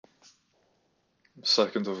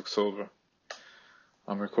2nd of October.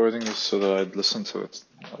 I'm recording this so that I'd listen to it.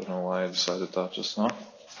 I don't know why I decided that just now.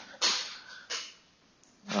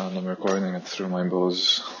 And I'm recording it through my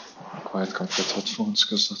Bose Quiet Comfort headphones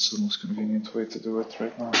because that's the most convenient way to do it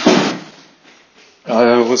right now.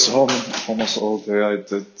 I was home almost all day. I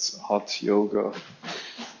did hot yoga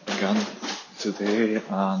again today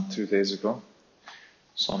and 2 days ago.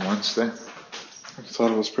 So on Wednesday. I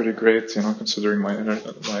thought it was pretty great, considering my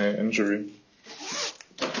injury.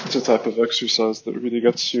 It's a type of exercise that really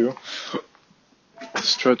gets you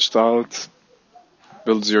stretched out,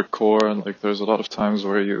 builds your core, and there's a lot of times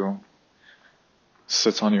where you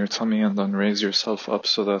sit on your tummy and then raise yourself up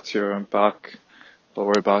so that your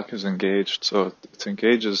lower back is engaged. So it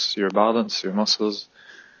engages your balance, your muscles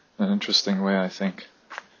in an interesting way, I think.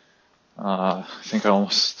 I think I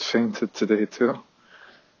almost fainted today too.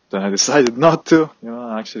 Then I decided not to,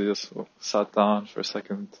 I actually just sat down for a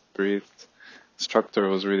second, breathed. Instructor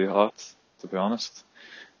was really hot, to be honest.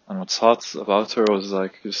 And what's hot about her was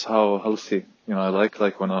just how healthy, I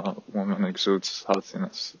like when a woman exudes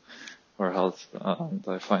healthiness or health, and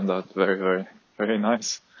I find that very, very, very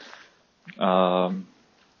nice. And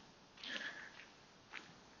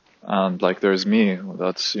there's me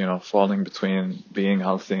that's, falling between being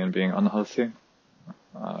healthy and being unhealthy.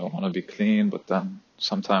 I want to be clean, but then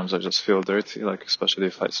sometimes I just feel dirty, especially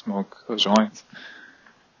if I smoke a joint.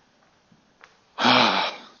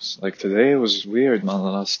 Today was weird, man, the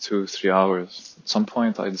last 2-3 hours. At some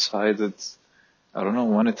point I decided, I don't know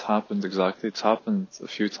when it happened exactly, it's happened a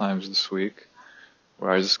few times this week, where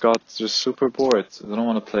I just got super bored. I didn't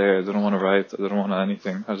want to play, I didn't want to write, I didn't want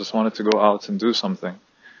anything. I just wanted to go out and do something,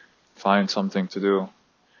 find something to do.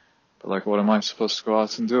 But what am I supposed to go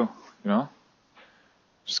out and do,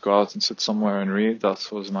 Just go out and sit somewhere and read.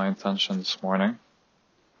 That was my intention this morning.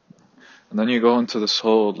 And then you go into this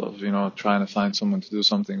hole of, trying to find someone to do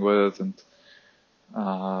something with and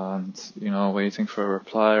waiting for a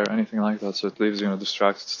reply or anything like that. So it leaves you in a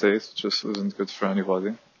distracted state. It just isn't good for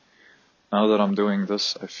anybody. Now that I'm doing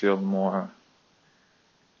this, I feel more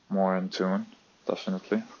in tune,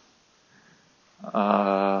 definitely.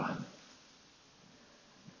 But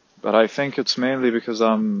I think it's mainly because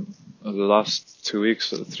the last 2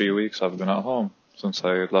 weeks or 3 weeks I've been at home since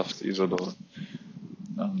I left Isidore.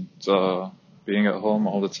 And being at home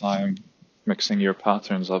all the time, mixing your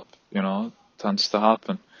patterns up, tends to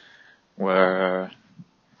happen, where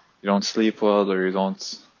you don't sleep well or you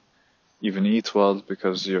don't even eat well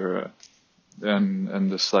because you're in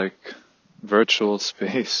this virtual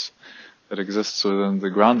space that exists within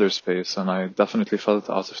the grander space. And I definitely felt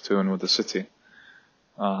out of tune with the city.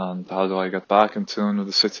 And how do I get back in tune with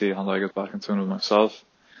the city? How do I get back in tune with myself?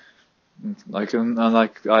 I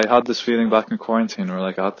had this feeling back in quarantine where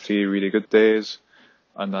I had 3 really good days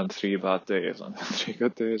and then 3 bad days and then 3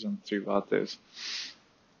 good days and 3 bad days.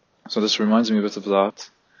 So this reminds me a bit of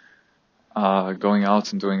that. Going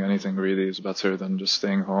out and doing anything really is better than just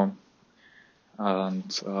staying home.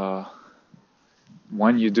 And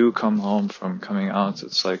when you do come home from coming out,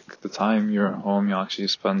 it's the time you're at home you actually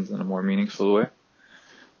spend in a more meaningful way.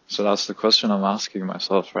 So that's the question I'm asking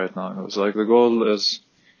myself right now. It was the goal is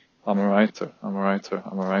I'm a writer.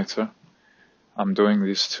 I'm doing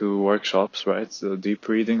these 2 workshops, right? The deep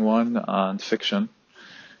reading one and fiction.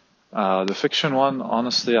 The fiction one,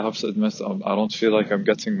 honestly, I have to admit, I don't feel like I'm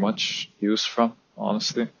getting much use from,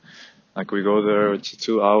 honestly. We go there, it's a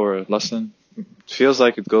 2-hour lesson. It feels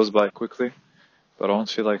like it goes by quickly, but I don't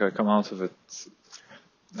feel like I come out of it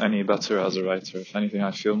any better as a writer. If anything,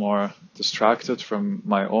 I feel more distracted from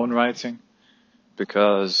my own writing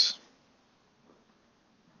because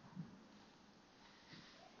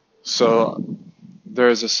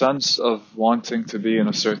there's a sense of wanting to be in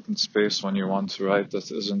a certain space when you want to write that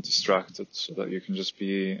isn't distracted, so that you can just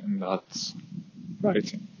be in that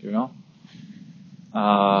writing,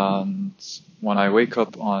 And when I wake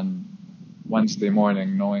up on Wednesday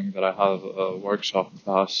morning knowing that I have a workshop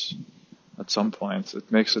class at some point, it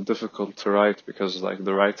makes it difficult to write because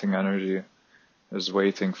the writing energy is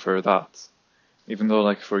waiting for that. Even though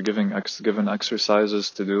if we're given exercises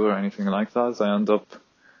to do or anything like that, I end up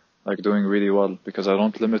doing really well because I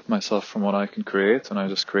don't limit myself from what I can create, and I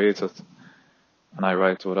just create it and I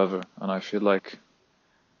write whatever. And I feel and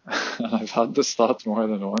I've had this thought more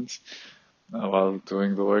than once while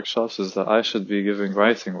doing the workshops, is that I should be giving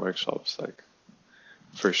writing workshops,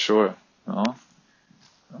 for sure, but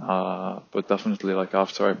definitely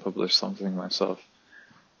after I publish something myself,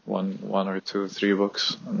 one or 2, 3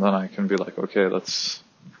 books, and then I can be okay,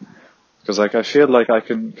 because I feel I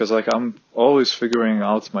can, because I'm always figuring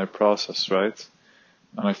out my process, right?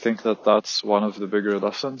 And I think that that's one of the bigger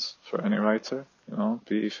lessons for any writer,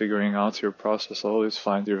 be figuring out your process, always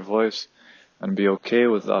find your voice and be okay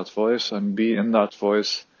with that voice and be in that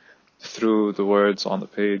voice through the words on the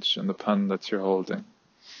page and the pen that you're holding.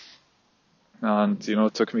 And,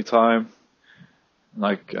 it took me time,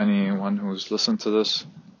 like anyone who's listened to this,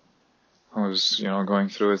 who's, going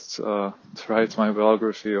through it, to write my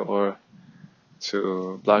biography or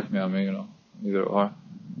to blackmail me, either or.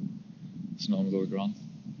 It's no middle ground.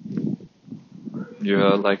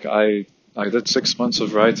 Yeah, like I did 6 months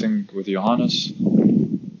of writing with Johannes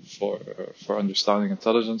for understanding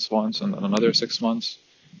intelligence once, and then another 6 months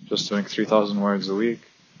just doing 3,000 words a week,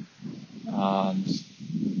 and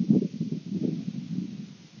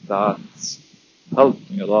that helped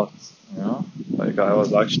me a lot. Like I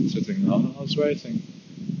was actually sitting down and I was writing.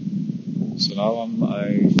 So now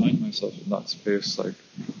I find myself in that space, like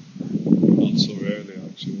not so rarely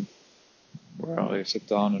actually, where I sit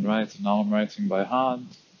down and write. And now I'm writing by hand,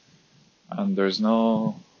 and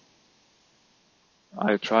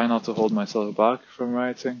I try not to hold myself back from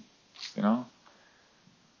writing,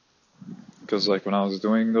 because like when I was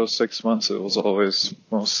doing those 6 months, it was always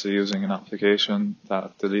mostly using an application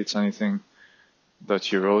that deletes anything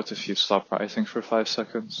that you wrote if you stop writing for 5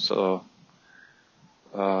 seconds. So,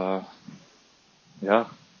 yeah,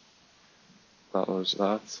 that was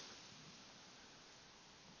that.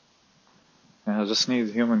 And I just need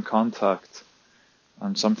human contact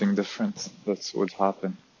and something different that would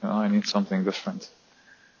happen. I need something different.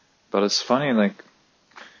 But it's funny, like,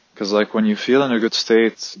 because like when you feel in a good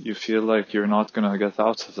state, you feel like you're not gonna get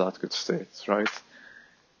out of that good state, right?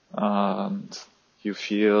 And you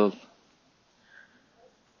feel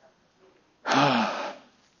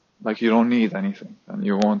like you don't need anything, and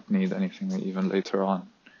you won't need anything even later on.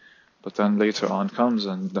 But then later on comes,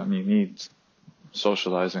 and then you need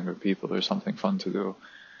socializing with people or something fun to do.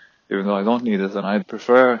 Even though I don't need it, and I'd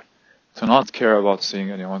prefer to not care about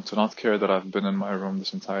seeing anyone, to not care that I've been in my room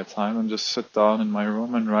this entire time, and just sit down in my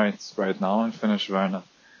room and write right now and finish Verna.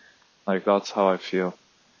 Like, that's how I feel,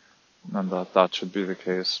 and that should be the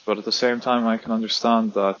case. But at the same time, I can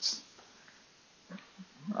understand that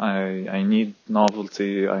I need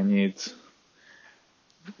novelty, I need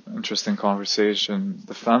interesting conversation,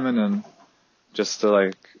 the feminine, just to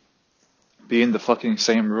like be in the fucking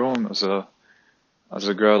same room as a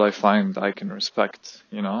girl I find I can respect,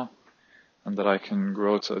 and that I can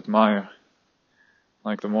grow to admire.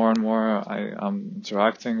 Like the more and more I'm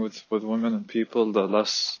interacting with women and people, the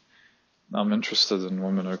less I'm interested in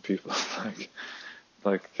women or people.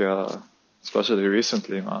 Especially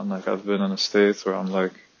recently, man. Like I've been in a state where I'm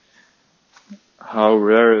like, how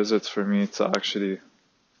rare is it for me to actually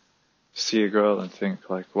see a girl and think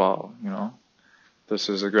like, wow, this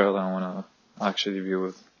is a girl I want to actually be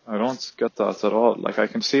with. I don't get that at all. Like I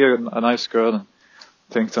can see a nice girl and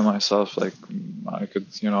think to myself like, I could,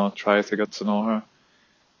 try to get to know her.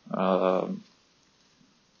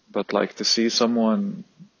 But like to see someone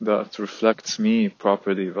that reflects me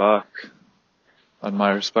properly back, and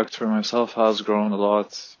my respect for myself has grown a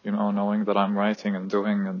lot, knowing that I'm writing and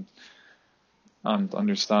doing and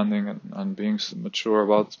understanding and being mature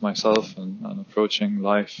about myself and approaching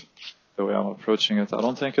life the way I'm approaching it. I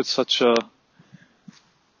don't think it's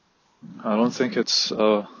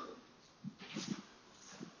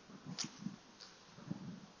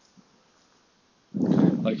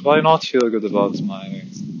like, why not feel good about my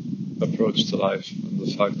approach to life and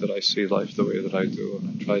the fact that I see life the way that I do and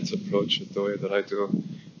I try to approach it the way that I do,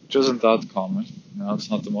 which isn't that common. It's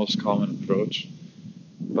not the most common approach,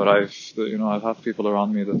 but I've had people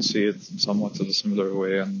around me that see it somewhat in a similar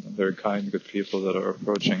way, and they're kind, good people that are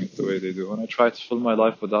approaching it the way they do, and I try to fill my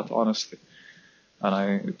life with that honesty, and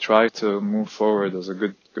I try to move forward as a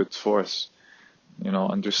good force,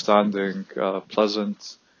 understanding,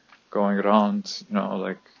 pleasant, going around,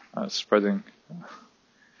 spreading.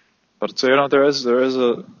 But so, there is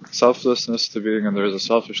a selflessness to being, and there is a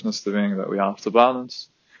selfishness to being that we have to balance,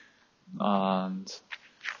 and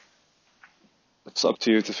it's up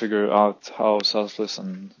to you to figure out how selfless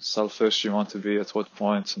and selfish you want to be, at what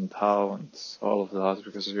points, and how, and all of that,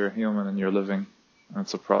 because you're human and you're living, and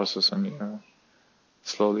it's a process, and you're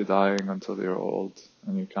slowly dying until you're old,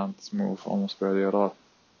 and you can't move almost barely at all.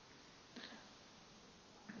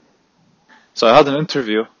 So I had an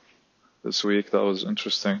interview this week that was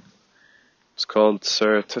interesting. It's called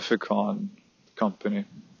Certificon Company.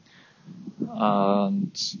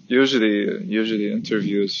 And usually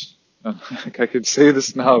interviews, and I could say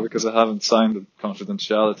this now because I haven't signed a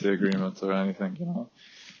confidentiality agreement or anything,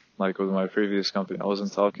 like with my previous company. I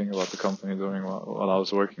wasn't talking about the company during while I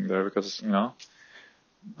was working there because,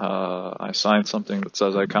 I signed something that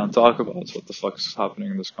says I can't talk about what the fuck's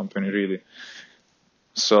happening in this company, really.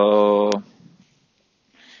 So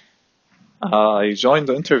I joined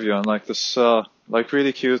the interview, and like this like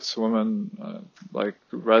really cute woman, like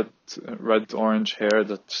red orange hair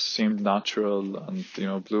that seemed natural, and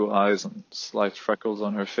blue eyes and slight freckles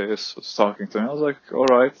on her face, was talking to me. I was like, all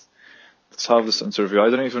right, let's have this interview. I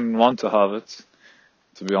didn't even want to have it,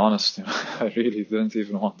 to be honest. I really didn't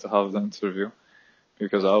even want to have the interview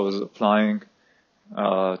because I was applying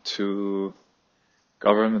to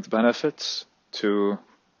government benefits to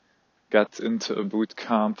get into a boot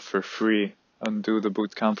camp for free and do the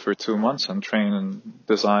boot camp for 2 months and train in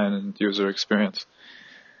design and user experience,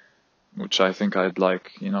 which I think I'd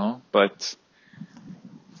like, but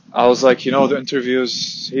I was like, the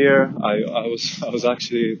interviews here, I was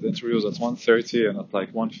actually, the interview was at 1:30, and at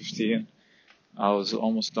like 1:15, I was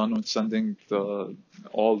almost done with sending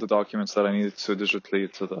all the documents that I needed to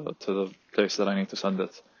digitally to the place that I need to send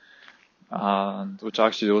it. And which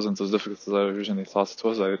actually wasn't as difficult as I originally thought it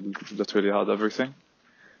was. I literally had everything,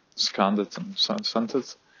 scanned it and sent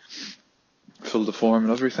it, filled the form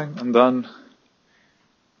and everything. And then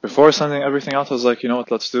before sending everything out, I was like, you know what,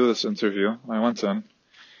 let's do this interview. I went in,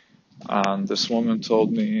 and this woman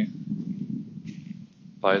told me,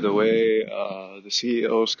 by the way, the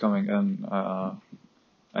CEO's coming in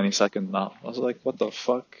any second now. I was like, what the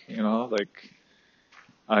fuck, like.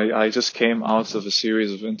 I just came out of a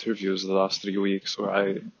series of interviews the last 3 weeks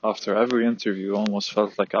where after every interview, almost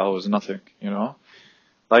felt like I was nothing,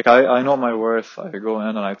 Like, I know my worth. I go in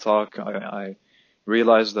and I talk. I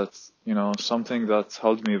realize that, something that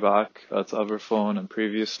held me back at Everphone and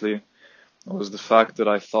previously was the fact that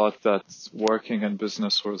I thought that working in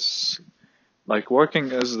business was, like, working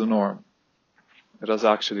is the norm. It is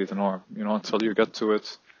actually the norm, until you get to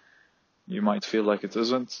it, you might feel like it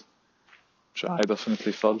isn't, which I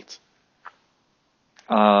definitely felt.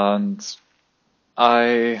 And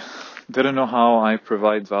I didn't know how I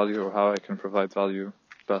provide value or how I can provide value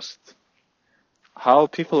best. How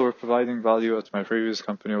people were providing value at my previous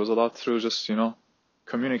company was a lot through just,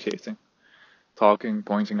 communicating, talking,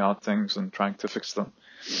 pointing out things and trying to fix them.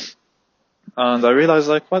 And I realized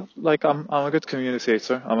I'm a good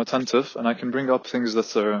communicator, I'm attentive, and I can bring up things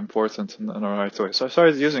that are important in a right way. So I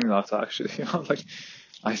started using that actually, like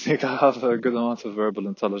I think I have a good amount of verbal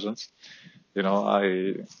intelligence.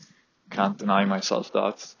 I can't deny myself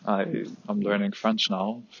that. I'm learning French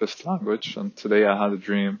now, 5th language, and today I had a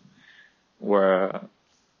dream where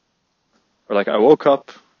like I woke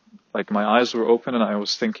up, like my eyes were open and I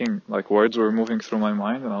was thinking, like words were moving through my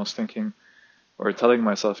mind, and I was thinking, or telling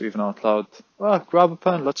myself even out loud, grab a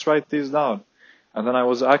pen, let's write these down. And then I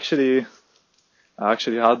actually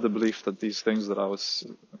had the belief that these things that I was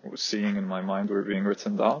seeing in my mind were being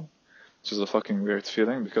written down, which is a fucking weird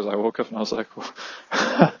feeling because I woke up and I was like, what?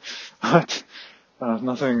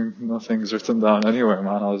 Nothing's written down anywhere,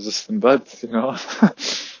 man. I was just in bed,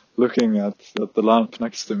 looking at the lamp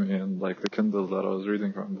next to me and like the Kindle that I was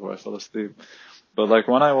reading from before I fell asleep. But like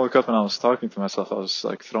when I woke up and I was talking to myself, I was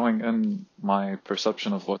like throwing in my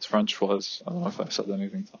perception of what French was. I don't know if I said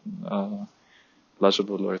anything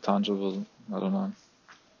legible or tangible. I don't know.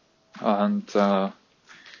 And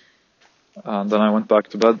then I went back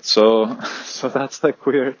to bed. So that's like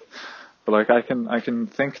weird. But like I can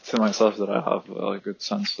think to myself that I have a good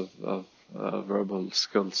sense of verbal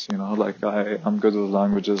skills. Like I'm good with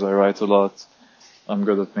languages. I write a lot. I'm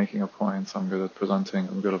good at making a point. I'm good at presenting.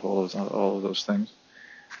 I'm good at all of those things.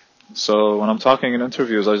 So when I'm talking in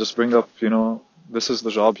interviews, I just bring up, this is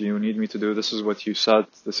the job you need me to do. This is what you said.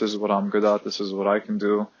 This is what I'm good at. This is what I can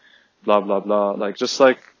do. Blah, blah, blah. Like, just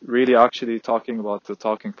like really actually talking about the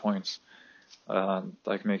talking points and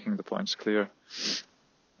like making the points clear.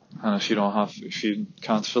 And if you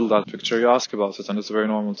can't fill that picture, you ask about it, and it's very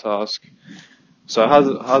normal to ask. So I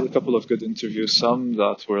had a couple of good interviews, some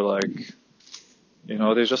that were like,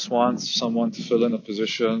 they just want someone to fill in a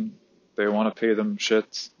position. They want to pay them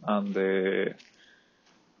shit, and they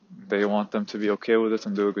want them to be okay with it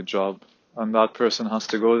and do a good job. And that person has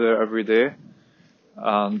to go there every day,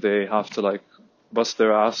 and they have to like bust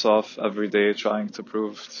their ass off every day trying to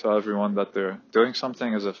prove to everyone that they're doing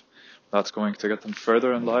something, as if that's going to get them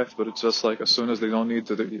further in life. But it's just like as soon as they don't need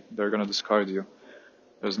to, they're going to discard you.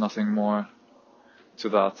 There's nothing more to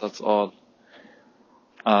that. That's all.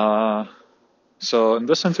 So in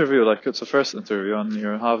this interview, like it's a first interview, and you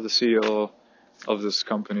have the CEO of this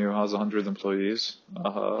company who has 100 employees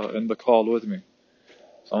in the call with me.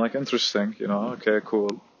 So I'm like, interesting, okay, cool.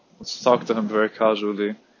 Let's talk to him very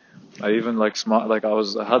casually. I even like smile, like I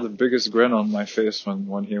had the biggest grin on my face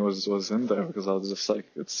when he was in there, because I was just like,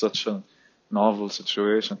 it's such a novel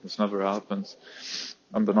situation. It's never happened.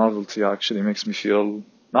 And the novelty actually makes me feel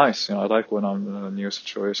nice. I like when I'm in a new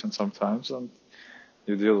situation sometimes and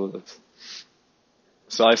you deal with it.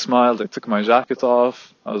 So I smiled, I took my jacket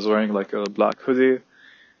off, I was wearing like a black hoodie,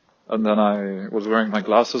 and then I was wearing my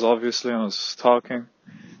glasses obviously, and I was talking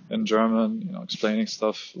in German, explaining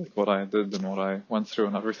stuff like what I did and what I went through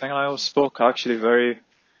and everything. And I spoke actually very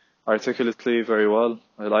articulately, very well.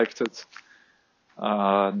 I liked it.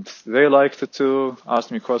 And they liked it too,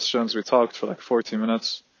 asked me questions. We talked for like 40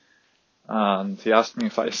 minutes. And he asked me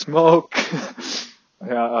if I smoke.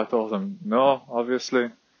 Yeah, I told him no,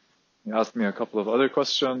 obviously. He asked me a couple of other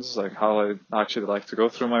questions, like how I actually like to go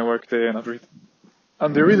through my workday and everything.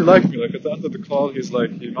 And they really liked me. Like at the end of the call, he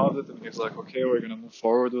nodded and he's like, okay, we're gonna move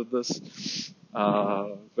forward with this.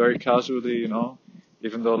 Very casually,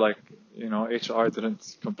 even though HR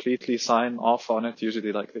didn't completely sign off on it.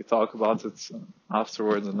 Usually like they talk about it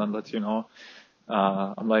afterwards and then let you know.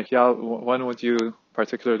 I'm like, yeah, when would you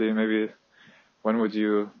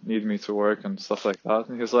need me to work and stuff like that?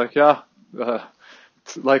 And he's like, yeah,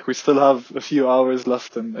 like we still have a few hours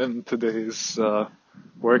left in today's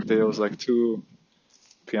workday. It was like 2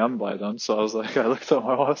 p.m. by then, so I was like, I looked at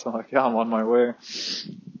my watch, I'm like, yeah, I'm on my way.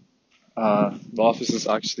 The office is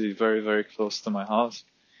actually very, very close to my house,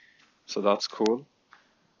 so that's cool.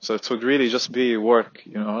 So it would really just be work,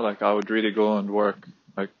 like I would really go and work,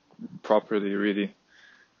 like properly, really,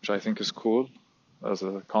 which I think is cool as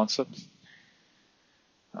a concept.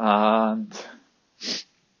 And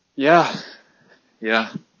yeah,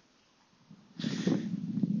 it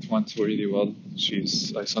went really well.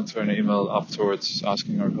 I sent her an email afterwards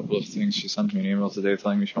asking her a couple of things. She sent me an email today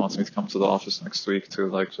telling me she wants me to come to the office next week to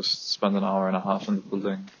like just spend an hour and a half in the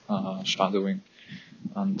building, shadowing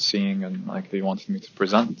and seeing, and like they wanted me to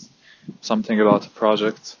present something about the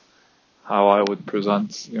project, how I would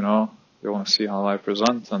present, they want to see how I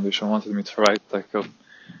present, and they wanted me to write like a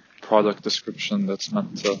product description that's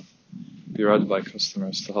meant to be read by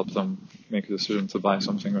customers to help them make a decision to buy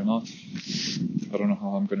something or not. I don't know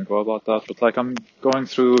how I'm going to go about that, but like I'm going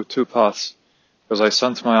through two paths because I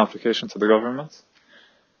sent my application to the government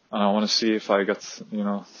and I want to see if I get,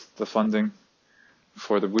 the funding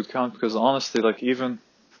for the bootcamp, because honestly, like even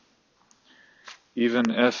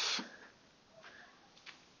if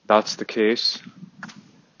that's the case,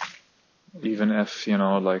 even if,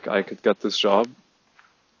 like I could get this job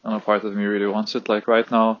and a part of me really wants it, like right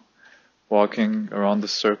now, walking around the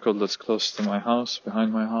circle that's close to my house,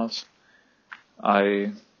 behind my house,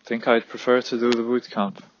 I think I'd prefer to do the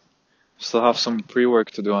bootcamp. Still have some pre-work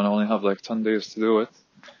to do and I only have like 10 days to do it,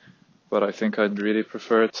 but I think I'd really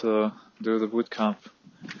prefer to do the bootcamp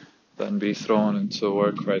than be thrown into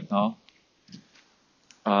work right now.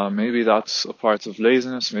 Maybe that's a part of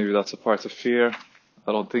laziness, maybe that's a part of fear.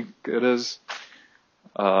 I don't think it is.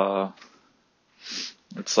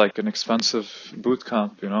 It's like an expensive boot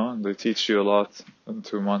camp, and they teach you a lot in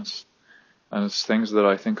 2 months. And it's things that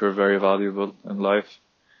I think are very valuable in life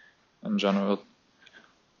in general.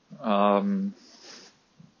 But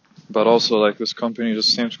also like this company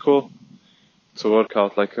just seems cool to work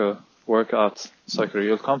at. It's like a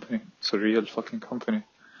real company. It's a real fucking company.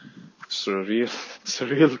 Surreal.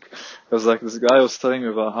 Because like this guy was telling me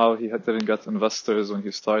about how he didn't get investors when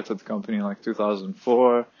he started the company in like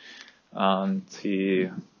 2004. And he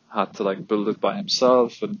had to like build it by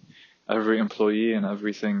himself, and every employee and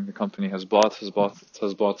everything the company has bought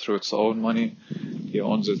through its own money. He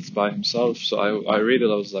owns it by himself. So I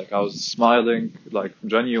was smiling, like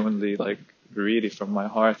genuinely, like really from my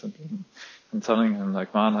heart, and telling him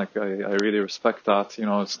like, man, like I really respect that.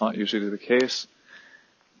 It's not usually the case.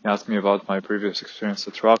 He asked me about my previous experience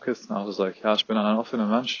at Rocket, and I was like, yeah,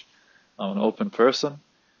 I'm an open person.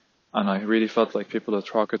 And I really felt like people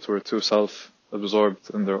at Rocket were too self-absorbed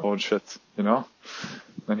in their own shit,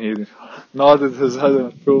 And he nodded his head in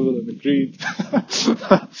approval and agreed.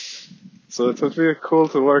 So it would be cool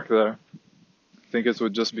to work there. I think it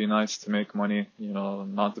would just be nice to make money,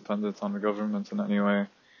 not dependent on the government in any way.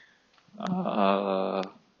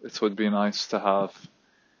 It would be nice to have,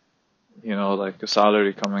 like a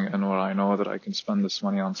salary coming in where I know that I can spend this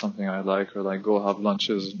money on something I like, or like go have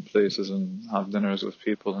lunches in places and have dinners with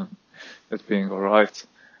people and it being alright.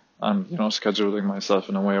 And, scheduling myself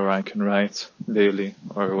in a way where I can write daily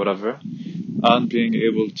or whatever. And being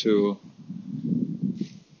able to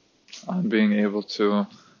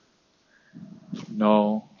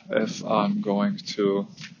know if I'm going to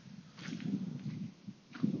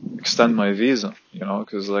extend my visa,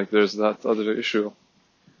 because like there's that other issue,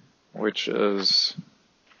 which is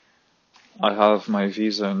I have my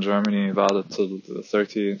visa in Germany valid till the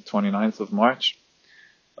 29th of March.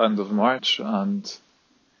 end of March, and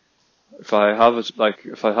if I have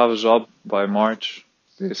a job by March,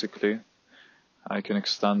 basically, I can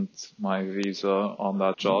extend my visa on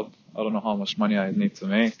that job. I don't know how much money I need to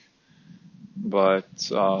make,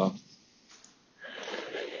 but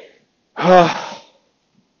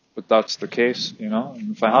but that's the case, you know.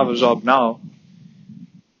 And if I have a job now,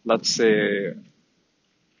 let's say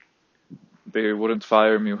they wouldn't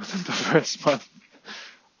fire me within the first month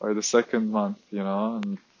or the second month, you know,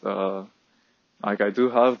 and like I do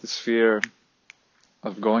have this fear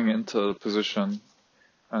of going into a position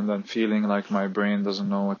and then feeling like my brain doesn't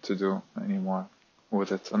know what to do anymore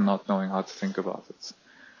with it and not knowing how to think about it.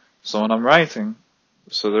 So when I'm writing,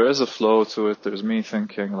 so there is a flow to it. There's me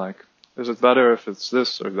thinking like, is it better if it's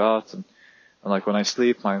this or that? And like when I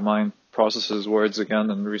sleep, my mind processes words again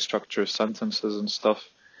and restructures sentences and stuff,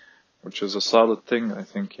 which is a solid thing, I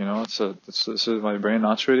think, you know. My brain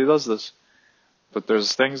naturally does this. But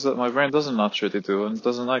there's things that my brain doesn't naturally do and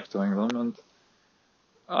doesn't like doing them, and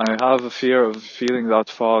I have a fear of feeling that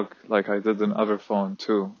fog like I did in Everphone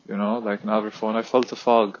too, you know, like in Everphone I felt a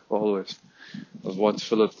fog always of what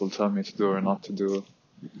Philip will tell me to do or not to do,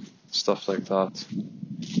 stuff like that.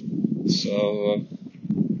 So,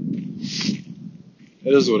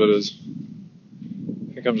 it is what it is.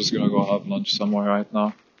 I think I'm just gonna go have lunch somewhere right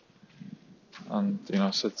now and, you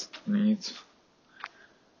know, sit and eat.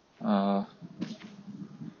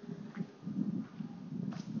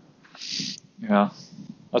 Yeah,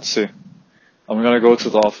 let's see. I'm gonna go to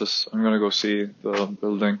the office. I'm gonna go see the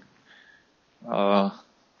building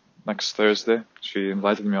next Thursday. She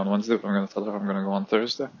invited me on Wednesday, but I'm gonna tell her I'm gonna go on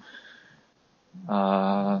Thursday.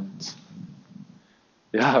 And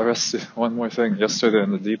yeah, one more thing. Yesterday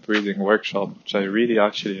in the deep reading workshop, which I really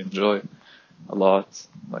actually enjoy a lot,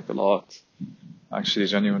 actually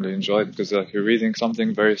genuinely enjoyed, because like you're reading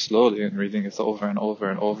something very slowly and reading it over and over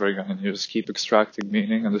and over again, and you just keep extracting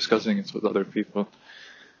meaning and discussing it with other people.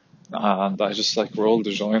 And I just like rolled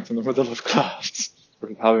a joint in the middle of class.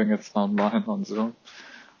 We're having it online on Zoom.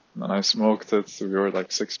 And I smoked it. We were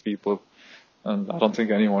like 6 people. And I don't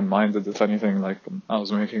think anyone minded. If anything, like I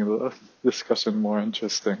was making the discussion more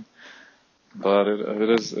interesting. But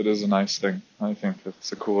it is a nice thing. I think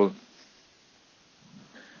it's a cool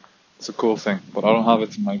thing. But I don't have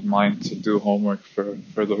it in my mind to do homework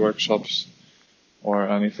for the workshops or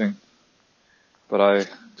anything. But I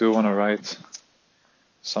do want to write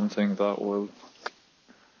something that will...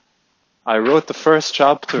 I wrote the first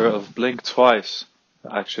chapter of Blink Twice,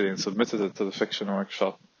 actually, and submitted it to the fiction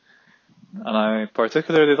workshop. And I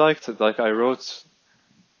particularly liked it. Like I wrote,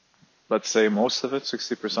 let's say most of it,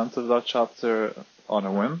 60% of that chapter on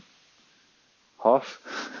a whim. Half.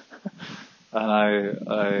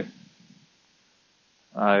 And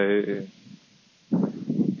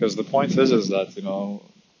because the point is that, you know,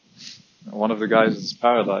 one of the guys is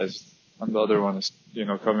paralyzed and the other one is, you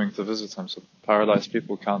know, coming to visit him. So paralyzed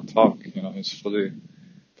people can't talk, you know, he's fully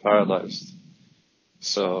paralyzed.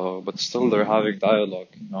 So, but still they're having dialogue,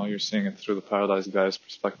 you know, you're seeing it through the paralyzed guy's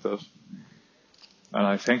perspective. And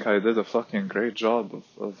I think I did a fucking great job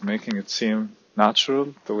of making it seem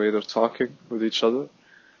natural, the way they're talking with each other.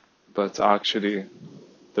 But actually,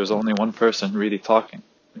 there's only one person really talking,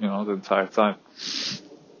 you know, the entire time.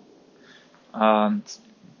 And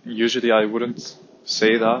usually I wouldn't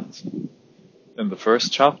say that in the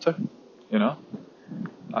first chapter, you know.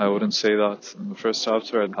 I wouldn't say that in the first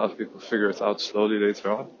chapter. I'd have people figure it out slowly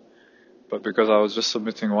later on. But because I was just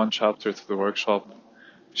submitting one chapter to the workshop,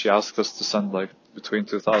 she asked us to send like between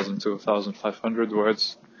 2,000 to 2,500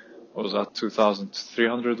 words. What was that?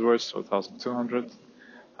 2,300 words, 2,200.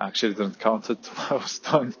 I actually didn't count it till I was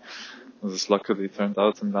done. It just luckily turned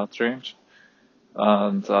out in that range.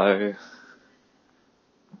 And I,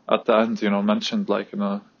 at the end, you know, mentioned like in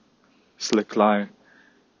a slick line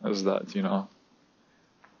is that, you know,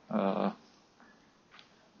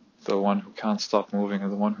 the one who can't stop moving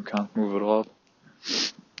is the one who can't move at all.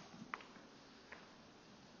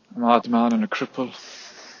 A madman and a cripple.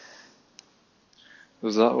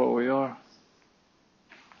 Is that what we are?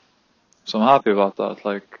 So I'm happy about that.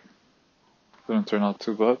 Like, it didn't turn out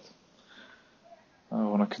too bad. I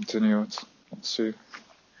want to continue it. Let's see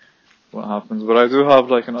what happens. But I do have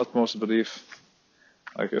like an utmost belief.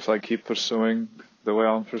 Like, if I keep pursuing the way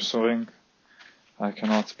I'm pursuing, I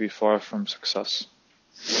cannot be far from success.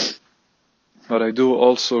 But I do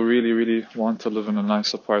also really, really want to live in a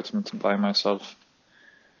nice apartment by myself.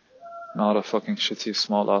 Not a fucking shitty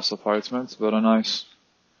small ass apartment, but a nice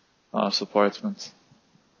ass apartment.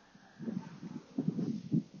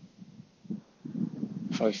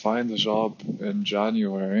 If I find a job in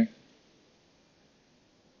January,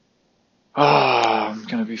 I'm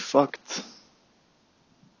gonna be be fucked.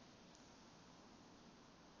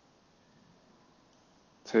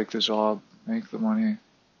 Take the job, make the money.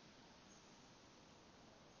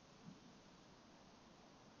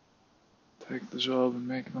 Take the job and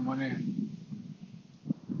make the money.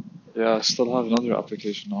 Yeah, I still have another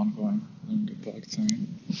application ongoing. They didn't get back to me.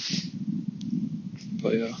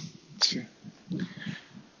 But yeah, let's see.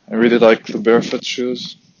 I really like the barefoot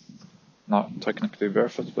shoes. Not technically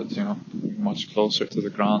barefoot, but you know, much closer to the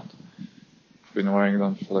ground. I've been wearing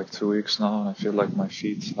them for like 2 weeks now, and I feel like my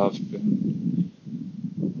feet have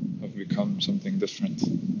become something different.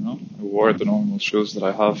 You know, I wore the normal shoes that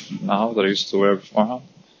I have now that I used to wear beforehand,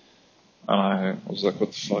 and I was like,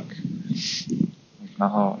 what the fuck? Like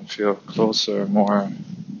now I feel closer, more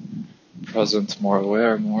present, more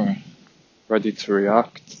aware, more ready to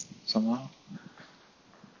react somehow.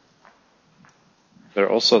 They're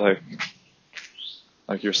also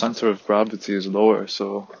like your center of gravity is lower,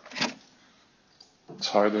 so it's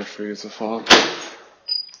harder for you to fall.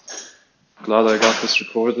 Glad I got this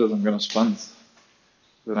recorded. I'm gonna spend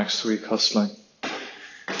the next week hustling,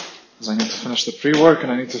 because I need to finish the pre-work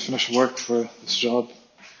and I need to finish work for this job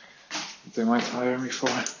that they might hire me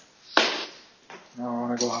for. Now I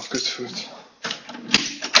wanna go have good food.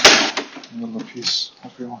 A little peace,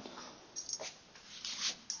 everyone.